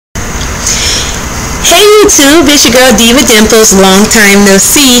YouTube, it's your girl Diva Dimples. Long time no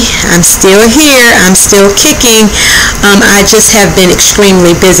see. I'm still here. I'm still kicking. I just have been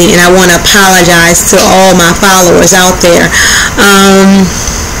extremely busy, and I want to apologize to all my followers out there.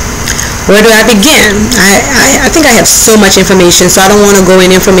 Where do I begin? I think I have so much information, so I don't want to go in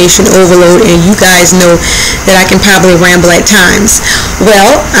information overload, and you guys know that I can probably ramble at times.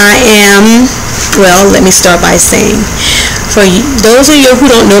 Well, let me start by saying, for those of you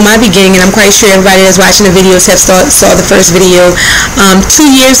who don't know my beginning, and I'm quite sure everybody that's watching the videos have saw the first video, 2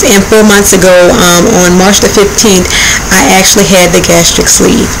 years and 4 months ago, on March the 15th, I actually had the gastric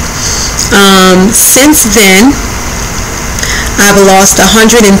sleeve. Since then, I've lost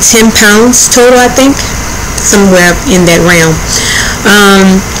 110 pounds total, I think, somewhere in that realm.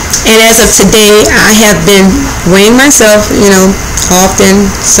 And as of today, I have been weighing myself, often,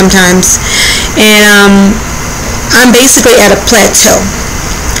 sometimes, and I'm basically at a plateau.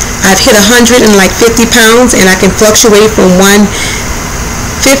 I've hit 150 pounds, and I can fluctuate from 150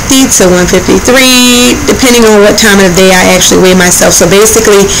 to 153, depending on what time of the day I actually weigh myself. So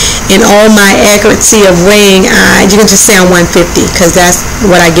basically, in all my accuracy of weighing, you can just say I'm 150, because that's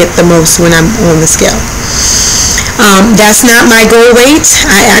what I get the most when I'm on the scale. That's not my goal weight.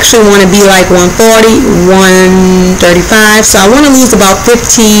 I actually want to be like 140, 135, so I want to lose about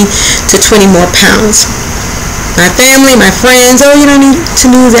 15 to 20 more pounds. My family, my friends, oh, you don't need to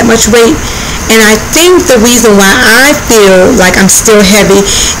lose that much weight. And I think the reason why I feel like I'm still heavy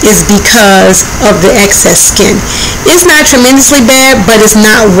is because of the excess skin. It's not tremendously bad, but it's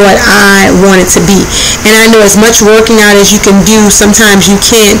not what I want it to be. And I know as much working out as you can do, sometimes you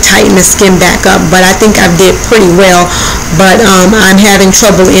can't tighten the skin back up, but I think I did pretty well. But I'm having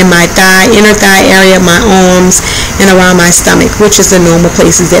trouble in my inner thigh area, my arms, and around my stomach, which is the normal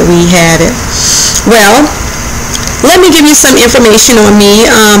places that we have it. Well, let me give you some information on me.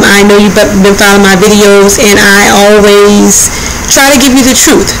 I know you've been following my videos, and I always try to give you the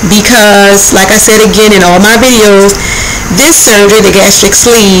truth because, like I said again in all my videos, this surgery, the gastric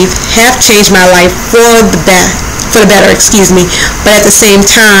sleeve, have changed my life for the better, but at the same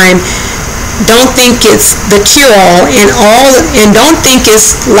time, don't think it's the cure-all, and don't think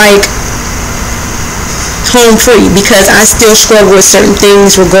it's like home free, because I still struggle with certain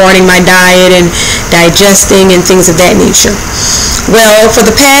things regarding my diet and digesting and things of that nature. Well, for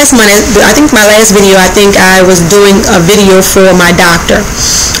the past month, I think my last video, I was doing a video for my doctor.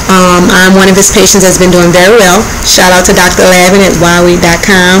 I'm one of his patients that's been doing very well. Shout out to Dr. Lavin at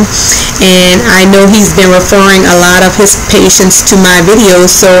Wowie.com. And I know he's been referring a lot of his patients to my videos,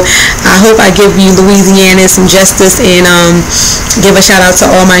 so I hope I give you Louisiana some justice and give a shout out to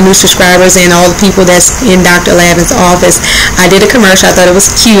all my new subscribers and all the people that's in Dr. Lavin's office. I did a commercial. I thought it was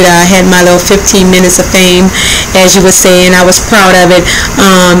cute. I had my little 15 minutes of fame, as you would say, and I was proud of it.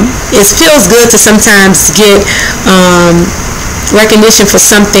 It feels good to sometimes get recognition for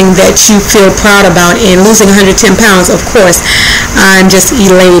something that you feel proud about, and losing 110 pounds, of course, I'm just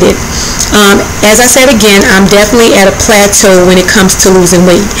elated. As I said again, I'm definitely at a plateau when it comes to losing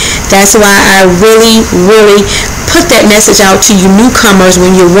weight. That's why I really put that message out to you newcomers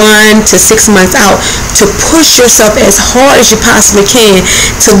when you're 1 to 6 months out, to push yourself as hard as you possibly can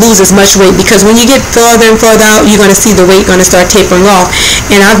to lose as much weight, because when you get further and further out, you're going to see the weight going to start tapering off.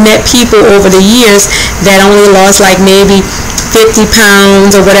 And I've met people over the years that only lost like maybe 50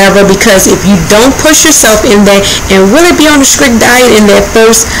 pounds or whatever, because if you don't push yourself in there and really be on a strict diet in that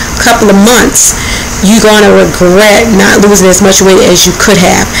first couple of months, you're going to regret not losing as much weight as you could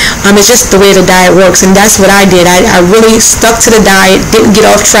have. It's just the way the diet works, and that's what I did. I really stuck to the diet, didn't get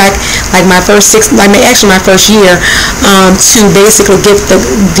off track like my first year, to basically get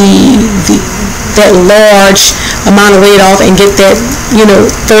that large amount of weight off and get that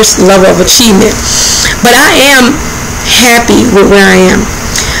first level of achievement. But I am happy with where I am.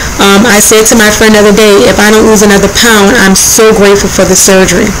 I said to my friend the other day, if I don't lose another pound, I'm so grateful for the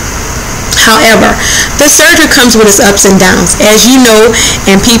surgery. However, the surgery comes with its ups and downs. As you know,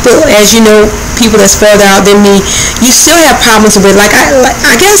 and people that's further out than me, you still have problems with, like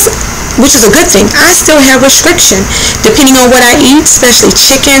I guess, which is a good thing, I still have restriction depending on what I eat, especially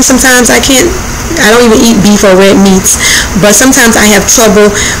chicken. Sometimes I don't even eat beef or red meats, but sometimes I have trouble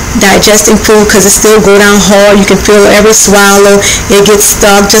digesting food because it still go down hard. You can feel every swallow, it gets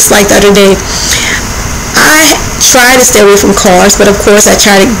stuck, just like the other day. I try to stay away from carbs, but of course I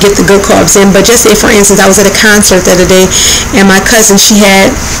try to get the good carbs in. But just say, for instance, I was at a concert the other day, and my cousin, she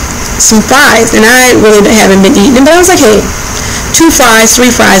had some fries, and I really haven't been eating them, but I was like, hey, 2 fries,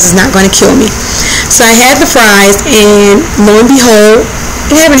 3 fries is not going to kill me. So I had the fries, and lo and behold,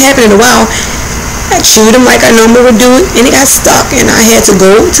 it hadn't happened in a while, I chewed them like I normally would do, and it got stuck, and I had to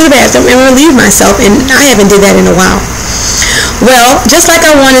go to the bathroom and relieve myself, and I haven't did that in a while. Well, just like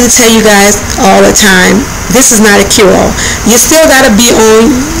I wanted to tell you guys all the time, this is not a cure-all. You still got to be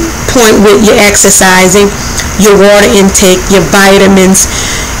on point with your exercising, your water intake, your vitamins,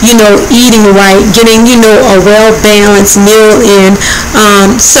 eating right, getting, a well-balanced meal in.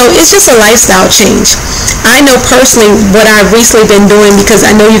 So it's just a lifestyle change. I know personally what I've recently been doing, because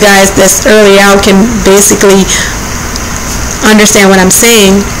I know you guys that's early out can basically understand what I'm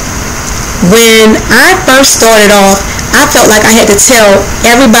saying. When I first started off, I felt like I had to tell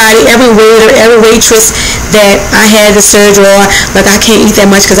everybody, every waiter, every waitress that I had the surgery, or like I can't eat that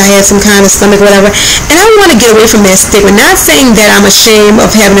much because I had some kind of stomach, whatever. And I want to get away from that stigma. Not saying that I'm ashamed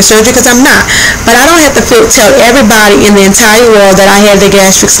of having a surgery, because I'm not. But I don't have to tell everybody in the entire world that I had the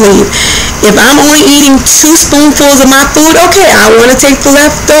gastric sleeve. If I'm only eating 2 spoonfuls of my food, okay, I want to take the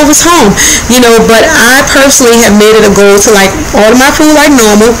leftovers home. But I personally have made it a goal to like order my food like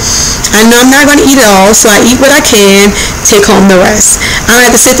normal. I know I'm not going to eat it all, so I eat what I can, take home the rest. I don't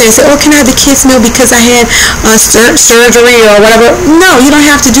have to sit there and say, oh, can I have the kids' meal because I had surgery or whatever. No, you don't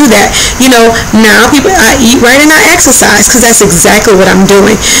have to do that. Now I eat right and I exercise, because that's exactly what I'm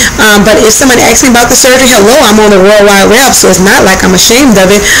doing. But if someone asks me about the surgery, hello, I'm on the World Wide Web, so it's not like I'm ashamed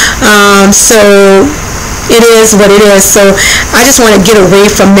of it. So it is what it is. So I just want to get away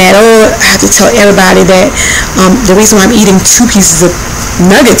from that. Oh, I have to tell everybody that the reason why I'm eating 2 pieces of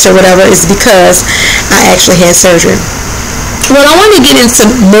nuggets or whatever is because I actually had surgery. Well, I want to get into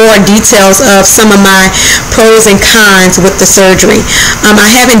more details of some of my pros and cons with the surgery. I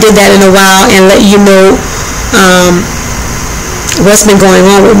haven't did that in a while, and let you know what's been going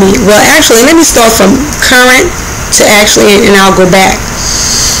on with me. Well, actually, let me start from current to actually, and I'll go back.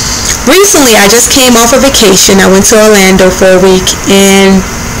 Recently, I just came off a vacation. I went to Orlando for a week, and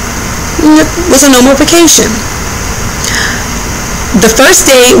it was a normal vacation. The first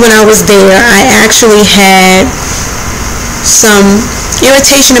day when I was there, I actually had some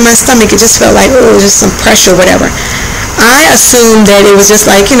irritation in my stomach. It just felt like, oh, just some pressure, whatever. I assumed that it was just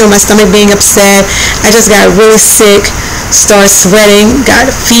like, my stomach being upset. I just got really sick, started sweating,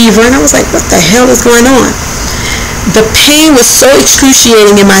 got a fever, and I was like, what the hell is going on? The pain was so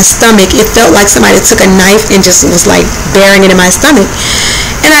excruciating in my stomach, it felt like somebody took a knife and just was like burying it in my stomach.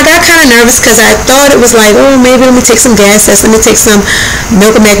 And I got kind of nervous because I thought it was like, oh, maybe let me take some gas tests, let me take some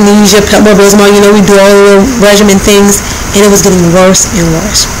milk of magnesia, Pepto-Bismol, we do all the little regimen things, and it was getting worse and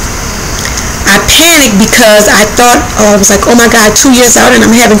worse. I panicked because I thought, I was like, oh my God, 2 years out and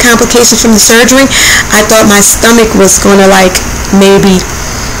I'm having complications from the surgery. I thought my stomach was going to like maybe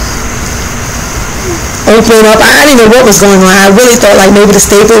open up. I didn't know what was going on. I really thought like maybe the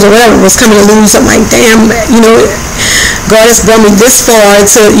staples or whatever was coming loose. I'm like, damn, God has brought me this far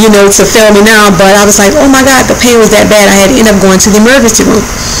to, to fail me now. But I was like, oh my God, the pain was that bad. I had to end up going to the emergency room.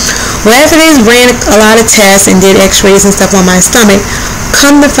 Well, after they ran a lot of tests and did x-rays and stuff on my stomach,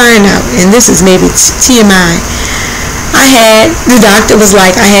 come to find out, and this is maybe TMI, the doctor was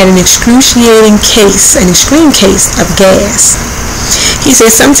like, I had an extreme case of gas. He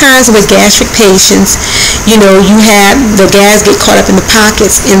said sometimes with gastric patients, you have the gas get caught up in the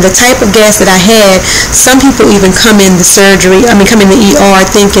pockets, and the type of gas that I had, some people even come in the ER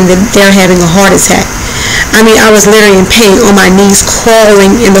thinking that they're having a heart attack. I was literally in pain, on my knees,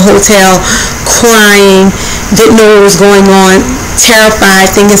 crawling in the hotel, crying, didn't know what was going on,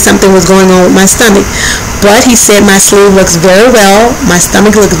 terrified, thinking something was going on with my stomach. But he said my sleeve looks very well, my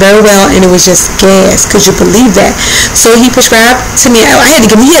stomach looked very well, and it was just gas. Could you believe that? So he prescribed to me,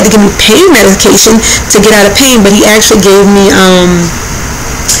 he had to give me pain medication to get out of pain, but he actually gave me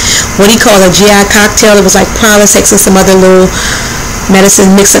what he called a GI cocktail. It was like Prilosec and some other little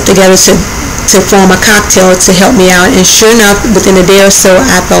medicine mixed up together to form a cocktail to help me out, and sure enough, within a day or so,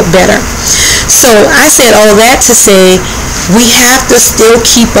 I felt better. So I said all that to say we have to still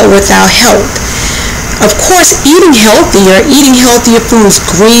keep up with our health. Of course, eating healthier foods,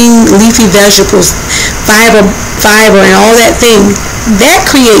 green leafy vegetables, fiber and all that thing, that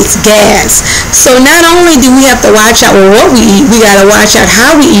creates gas. So not only do we have to watch out with what we eat, we got to watch out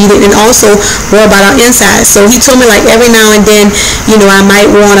how we eat it, and also worry about our insides. So he told me like every now and then, I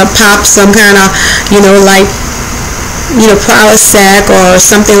might want to pop some kind of, Prilosec or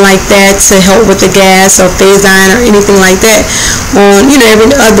something like that to help with the gas, or Phazine or anything like that on,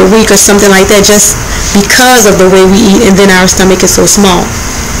 every other week or something like that, just because of the way we eat, and then our stomach is so small.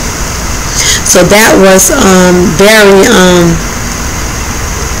 So that was very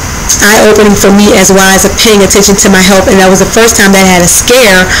eye-opening for me, as well as paying attention to my health, and that was the first time that I had a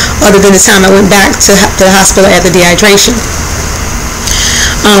scare, other than the time I went back to the hospital after dehydration.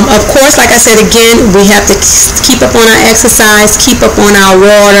 Of course, like I said again, we have to keep up on our exercise, keep up on our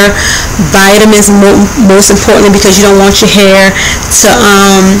water, vitamins most importantly, because you don't want your hair to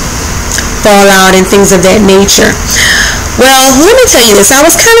fall out and things of that nature. Well, let me tell you this. I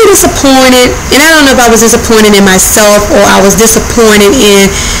was kind of disappointed, and I don't know if I was disappointed in myself or I was disappointed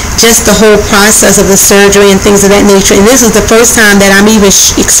in just the whole process of the surgery and things of that nature. And this is the first time that I'm even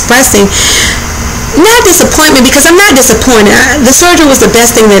expressing not disappointment, because I'm not disappointed. The surgery was the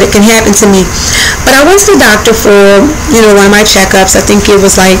best thing that it can happen to me. But I went to the doctor for, one of my checkups. I think it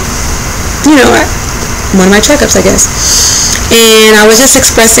was like, one of my checkups, I guess. And I was just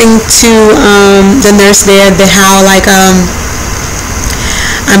expressing to the nurse there that how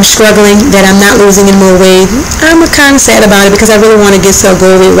I'm struggling, that I'm not losing any more weight. I'm kind of sad about it because I really want to get to a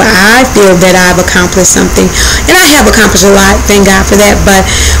goal weight where I feel that I've accomplished something. And I have accomplished a lot, thank God for that, but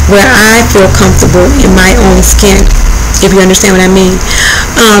where I feel comfortable in my own skin, if you understand what I mean.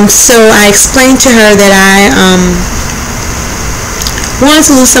 So I explained to her that I wanted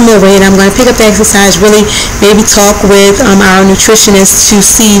to lose some more weight. I'm going to pick up the exercise, really maybe talk with our nutritionist to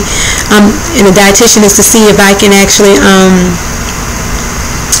see, and the dietitian is to see if I can actually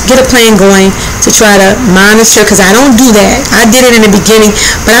get a plan going to try to monitor, because I don't do that. I did it in the beginning,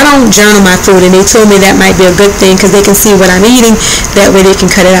 but I don't journal my food, and they told me that might be a good thing because they can see what I'm eating. That way they can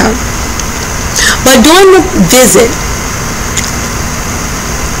cut it out. But during the visit,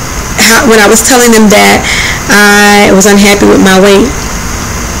 when I was telling them that I was unhappy with my weight,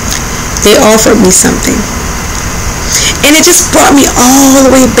 they offered me something, and it just brought me all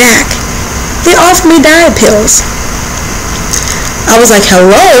the way back. They offered me diet pills. I was like,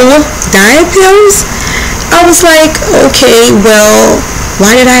 hello, diet pills? I was like, okay, well,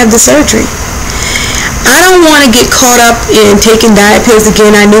 why did I have the surgery? I don't want to get caught up in taking diet pills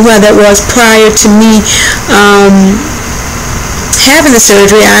again. I knew how that was prior to me having the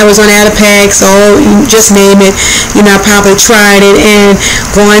surgery. I was on Adipax, you just name it. I probably tried it, and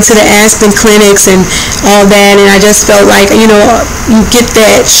going to the Aspen clinics and all that, and I just felt like, you get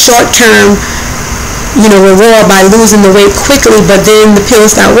that short-term reward by losing the weight quickly, but then the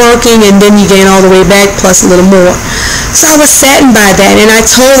pills start working and then you gain all the way back plus a little more. So I was saddened by that, and I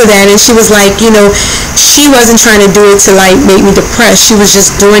told her that, and she was like, she wasn't trying to do it to make me depressed. She was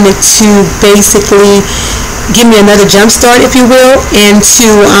just doing it to basically give me another jump start, if you will, and to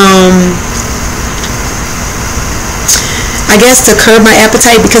I guess to curb my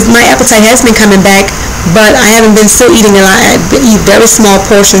appetite, because my appetite has been coming back, but I haven't been still eating a lot. I eat very small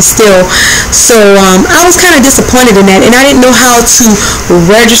portions still. So I was kind of disappointed in that, and I didn't know how to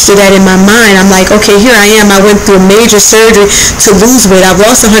register that in my mind. I'm like, okay, here I am. I went through a major surgery to lose weight. I've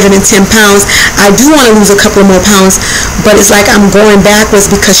lost 110 pounds. I do want to lose a couple more pounds, but it's like I'm going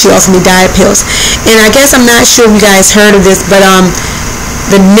backwards because she offered me diet pills. And I guess I'm not sure if you guys heard of this, but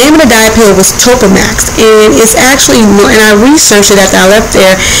the name of the diet pill was Topamax, and it's actually, and I researched it after I left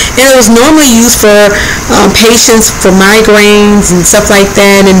there, and it was normally used for patients for migraines and stuff like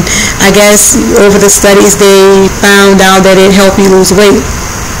that, and I guess over the studies they found out that it helped me lose weight.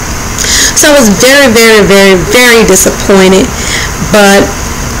 So I was very, very, very, very disappointed, but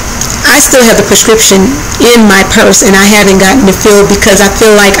I still have the prescription in my purse, and I haven't gotten it filled because I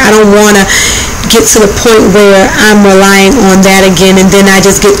feel like I don't want to get to the point where I'm relying on that again, and then I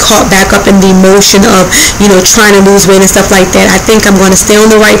just get caught back up in the emotion of trying to lose weight and stuff like that. I think I'm going to stay on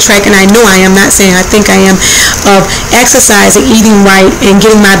the right track, and I know I am, not saying I think I am, of exercising, eating right, and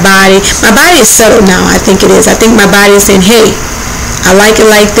getting my body is settled now. I think it is. I think my body is saying, hey, I like it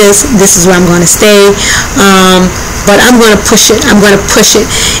like this is where I'm going to stay, but I'm going to push it. I'm going to push it,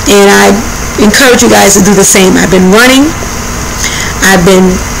 and I encourage you guys to do the same. I've been running, I've been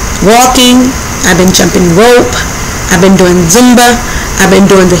walking, I've been jumping rope, I've been doing Zumba, I've been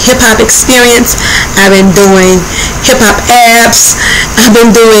doing the hip-hop experience, I've been doing hip-hop abs, I've been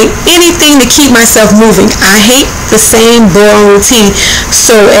doing anything to keep myself moving. I hate the same boring routine,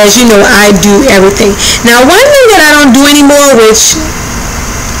 so as you know, I do everything. Now, one thing that I don't do anymore, which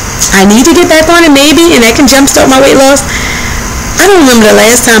I need to get back on it maybe, and that can jumpstart my weight loss, I don't remember the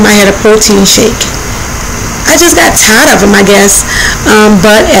last time I had a protein shake. I just got tired of them, I guess,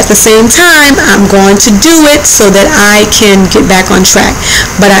 but at the same time, I'm going to do it so that I can get back on track.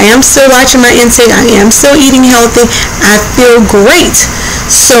 But I am still watching my intake. I am still eating healthy. I feel great.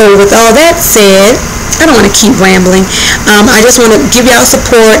 So with all that said, I don't want to keep rambling. I just want to give y'all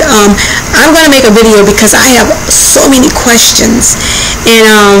support. I'm going to make a video because I have so many questions,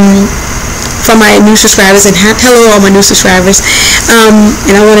 and from my new subscribers, and hello all my new subscribers,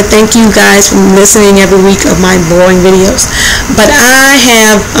 and I want to thank you guys for listening every week of my boring videos. But I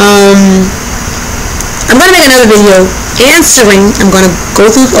have I'm going to make another video answering. I'm going to go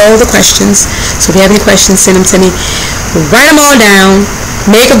through all the questions. So if you have any questions, send them to me. Write them all down.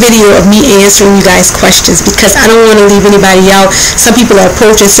 Make a video of me answering you guys' questions, because I don't want to leave anybody out. Some people are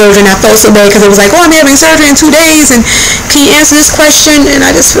approaching surgery, and I felt so bad because it was like, oh, I'm having surgery in 2 days, and can you answer this question? And I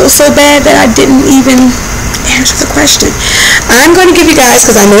just feel so bad that I didn't even answer the question. I'm going to give you guys,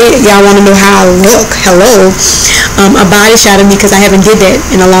 because I know y'all want to know how I look, hello, a body shot of me, because I haven't did that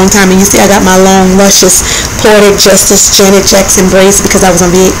in a long time. And you see I got my long, luscious Poetic Justice Janet Jackson braids because I was on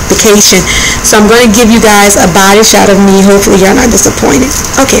vacation. So I'm going to give you guys a body shot of me. Hopefully you're not disappointed.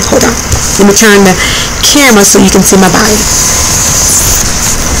 Okay, hold on. Let me turn the camera so you can see my body.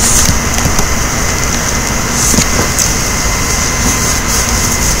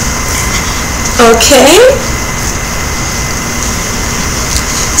 Okay.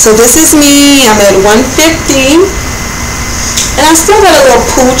 So this is me. I'm at 150. And I still got a little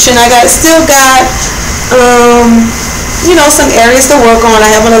pooch, and I still got you know, some areas to work on.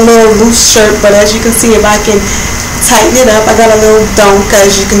 I have on a little loose shirt, but as you can see, if I can tighten it up, I got a little dunk,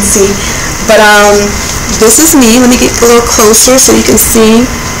 as you can see. But this is me. Let me get a little closer so you can see.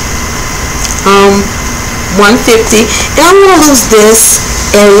 150. And I want to lose this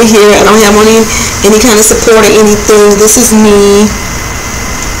area here. I don't have any kind of support or anything. This is me.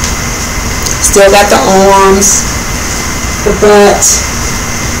 Still got the arms, the butt.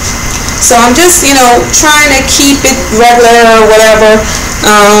 So I'm just, you know, trying to keep it regular or whatever.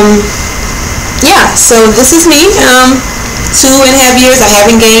 Yeah, so this is me. 2.5 years. I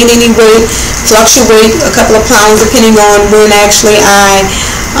haven't gained any weight. Fluctuate a couple of pounds depending on when actually I,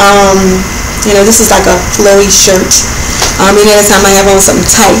 you know, this is like a flowy shirt. Any other time I have on something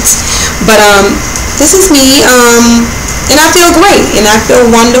tight. But this is me. And I feel great. And I feel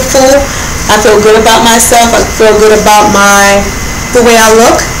wonderful. I feel good about myself. I feel good about the way I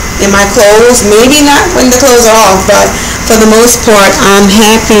look in my clothes. Maybe not when the clothes are off, but for the most part, I'm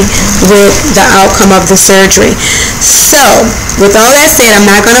happy with the outcome of the surgery. So, with all that said, I'm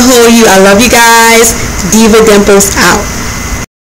not going to hold you. I love you guys. Diva Dimples out.